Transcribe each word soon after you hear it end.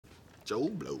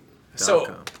JoBlo.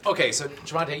 So, okay, so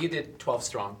Trevante, you did 12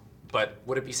 Strong, but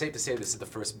would it be safe to say this is the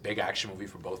first big action movie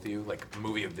for both of you? Like, a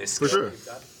movie of this scale? For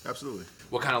sure. Absolutely.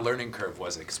 What kind of learning curve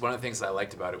was it? Because one of the things that I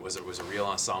liked about it was a real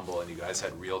ensemble and you guys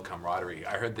had real camaraderie.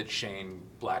 I heard that Shane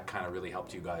Black kind of really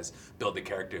helped you guys build the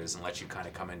characters and let you kind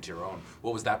of come into your own.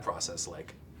 What was that process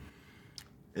like?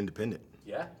 Independent.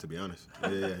 Yeah? To be honest. Yeah,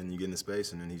 and you get into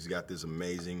space and then he's got this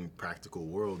amazing practical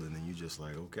world and then you just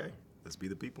like, okay, let's be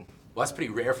the people. Well, that's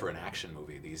pretty rare for an action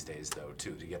movie these days, though,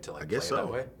 too, to get to like I guess play so.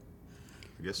 that way.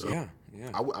 I guess so. Yeah.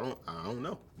 I don't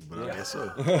know, but I guess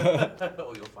so.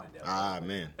 Well, you'll find out. Ah,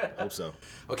 man, hope so.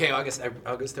 Okay,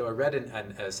 Augusto, I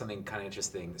read something kind of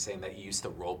interesting saying that you used to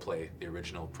role play the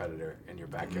original Predator in your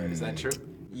backyard. Is that true?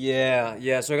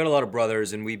 Yeah. So I got a lot of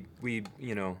brothers, and we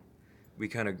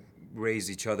kind of raised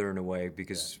each other in a way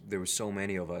because there were so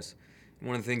many of us. And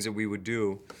one of the things that we would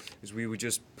do is we would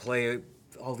just play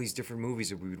all these different movies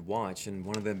that we would watch, and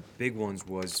one of the big ones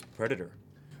was Predator.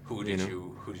 Who did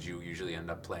you usually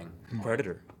end up playing?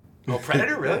 Predator. Oh,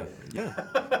 Predator, really?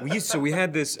 Yeah. We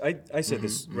had this. I said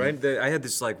this right. I had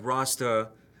this like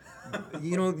Rasta.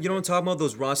 You know what I'm talking about?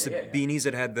 Those Rasta beanies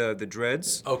that had the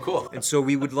dreads. Oh, cool. And so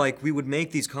we would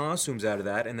make these costumes out of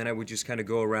that, and then I would just kind of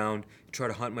go around try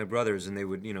to hunt my brothers, and they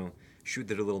would shoot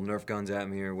their little Nerf guns at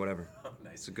me or whatever. Oh,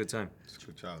 nice. It's a good time. It's a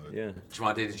good childhood. Yeah.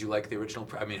 Trevante, did you like the original?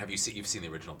 I mean, you've seen the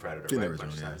original Predator, Seen right? the original,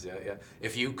 a bunch of times. Yeah.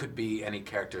 If you could be any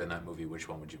character in that movie, which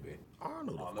one would you be?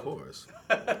 Arnold, of course.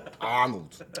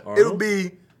 Arnold. Arnold? It'll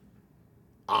be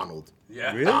Arnold.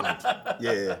 Yeah. Really? Arnold.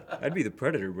 Yeah. I'd be the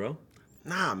Predator, bro.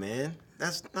 Nah, man.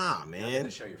 I'm man. gonna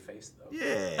show your face, though.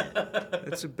 Yeah.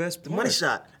 That's the best The part. money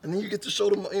shot. And then you get to show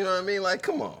them, you know what I mean? Like,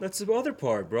 come on. That's the other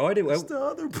part, bro. That's the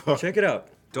other part. Check it out.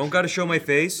 Don't gotta show my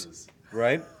face,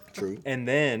 right? True. And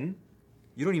then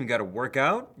you don't even gotta work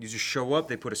out. You just show up.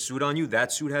 They put a suit on you.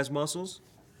 That suit has muscles.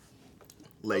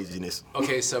 Laziness.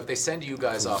 Okay, so if they send you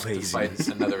guys off to fight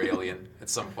another alien at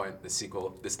some point, the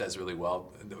sequel, this does really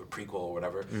well, the prequel or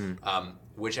whatever,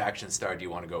 which action star do you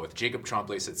want to go with? Jacob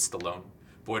Tremblay said Stallone.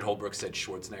 Boyd Holbrook said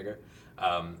Schwarzenegger.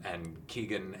 And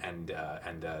Keegan and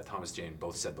Thomas Jane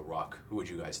both said The Rock. Who would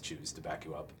you guys choose to back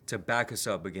you up? To back us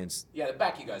up against. Yeah, to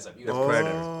back you guys up. You guys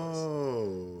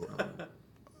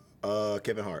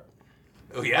Kevin Hart.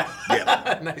 Oh, yeah?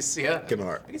 Yeah. Nice, yeah. Kevin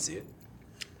Hart. I can see it.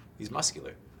 He's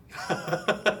muscular.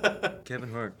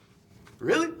 Kevin Hart.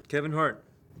 Really? Kevin Hart.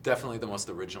 Definitely the most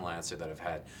original answer that I've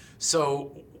had.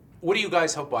 So, what do you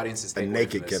guys hope audiences take A away from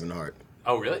naked this? Kevin Hart.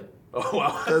 Oh, really? Oh,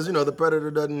 wow. Because, the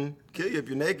Predator doesn't kill you if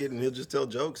you're naked, and he'll just tell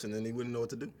jokes, and then he wouldn't know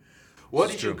what to do.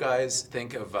 What did you guys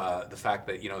think of the fact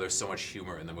that, there's so much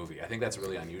humor in the movie? I think that's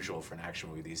really unusual for an action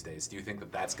movie these days. Do you think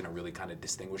that that's going to really kind of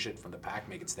distinguish it from the pack,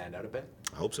 make it stand out a bit?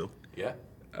 I hope so. Yeah?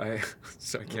 I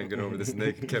can't get over this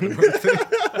naked Kevin Hart thing.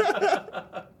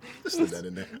 Just leave that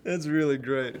in there. That's really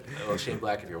great. Well, Shane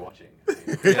Black, if you're watching.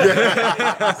 That's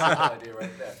the idea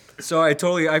right there. So I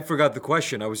forgot the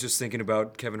question. I was just thinking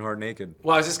about Kevin Hart naked.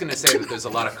 Well, I was just going to say that there's a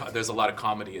lot of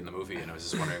comedy in the movie, and I was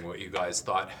just wondering what you guys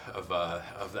thought of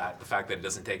that, the fact that it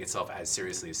doesn't take itself as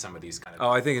seriously as some of these kind of. Oh,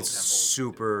 I think it's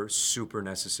super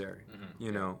necessary.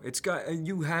 It's got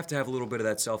you have to have a little bit of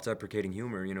that self-deprecating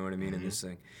humor. You know what I mean in this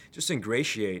thing. Just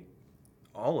ingratiate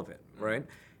all of it, right?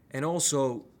 And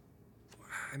also,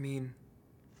 I mean,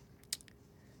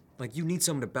 like you need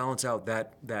someone to balance out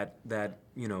that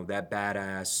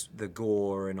badass, the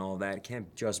gore and all that. It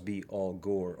can't just be all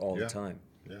gore all the time.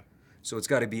 Yeah. So it's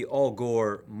got to be all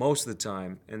gore most of the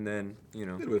time, and then A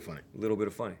little bit of funny. a little bit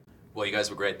of funny. Well, you guys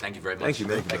were great. Thank you very much. Thank you,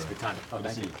 man. Thanks for your time. Oh,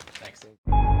 thank you. Thanks.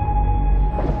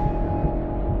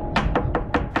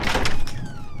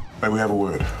 May we have a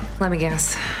word? Let me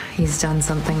guess. He's done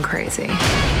something crazy.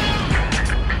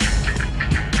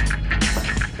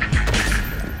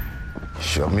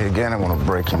 Show me again, I want to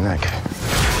break your neck.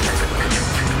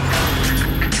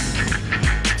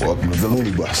 Welcome to the Looney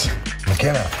Bus.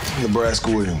 McKenna. Nebraska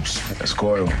Williams. That's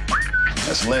Coyle.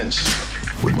 That's Lynch.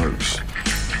 With Merckx.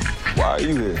 Why are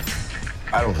you here?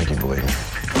 I don't think you believe me.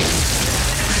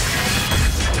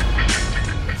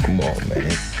 Come on,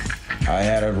 man. I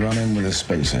had a run-in with a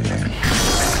space alien.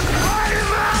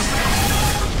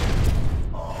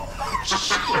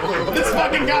 This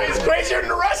fucking guy is crazier than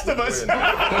the rest of us. What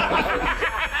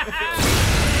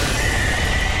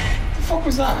the fuck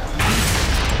was that?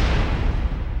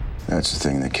 That's the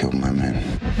thing that killed my men.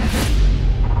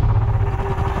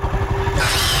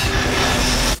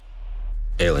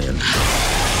 Alien.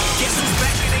 Guess who's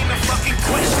back? It ain't a fucking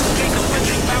question. They know what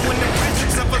they found in the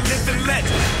presence of a living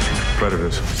legend.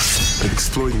 Predators. They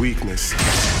exploit weakness.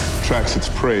 Tracks its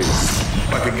prey.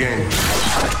 Like a game.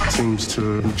 Seems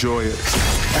to enjoy it.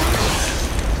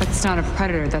 That's not a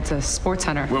predator, that's a sports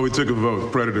hunter. Well, we took a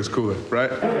vote. Predator's cooler, right?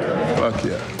 Fuck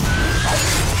yeah.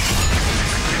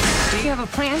 Do you have a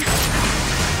plan?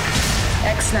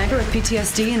 Ex-sniper with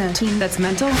PTSD and a team that's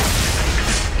mental?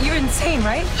 You're insane,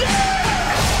 right?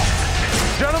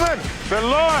 Gentlemen, they're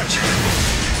large,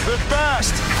 they're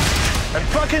fast, and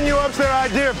fucking you up's their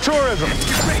idea of tourism.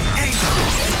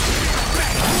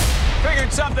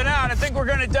 Figured something out. I think we're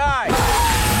gonna die.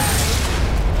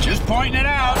 Just pointing it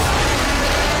out.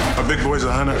 Our big boy's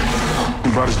a hunter.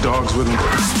 He brought his dogs with him.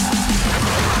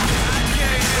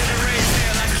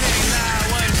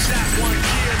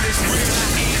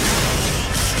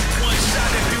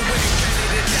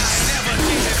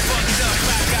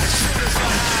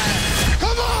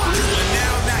 Come on!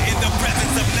 Now not in the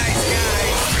presence of nice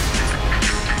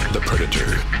guys. The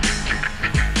Predator.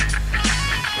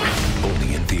 Only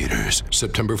in theaters,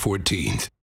 September 14th.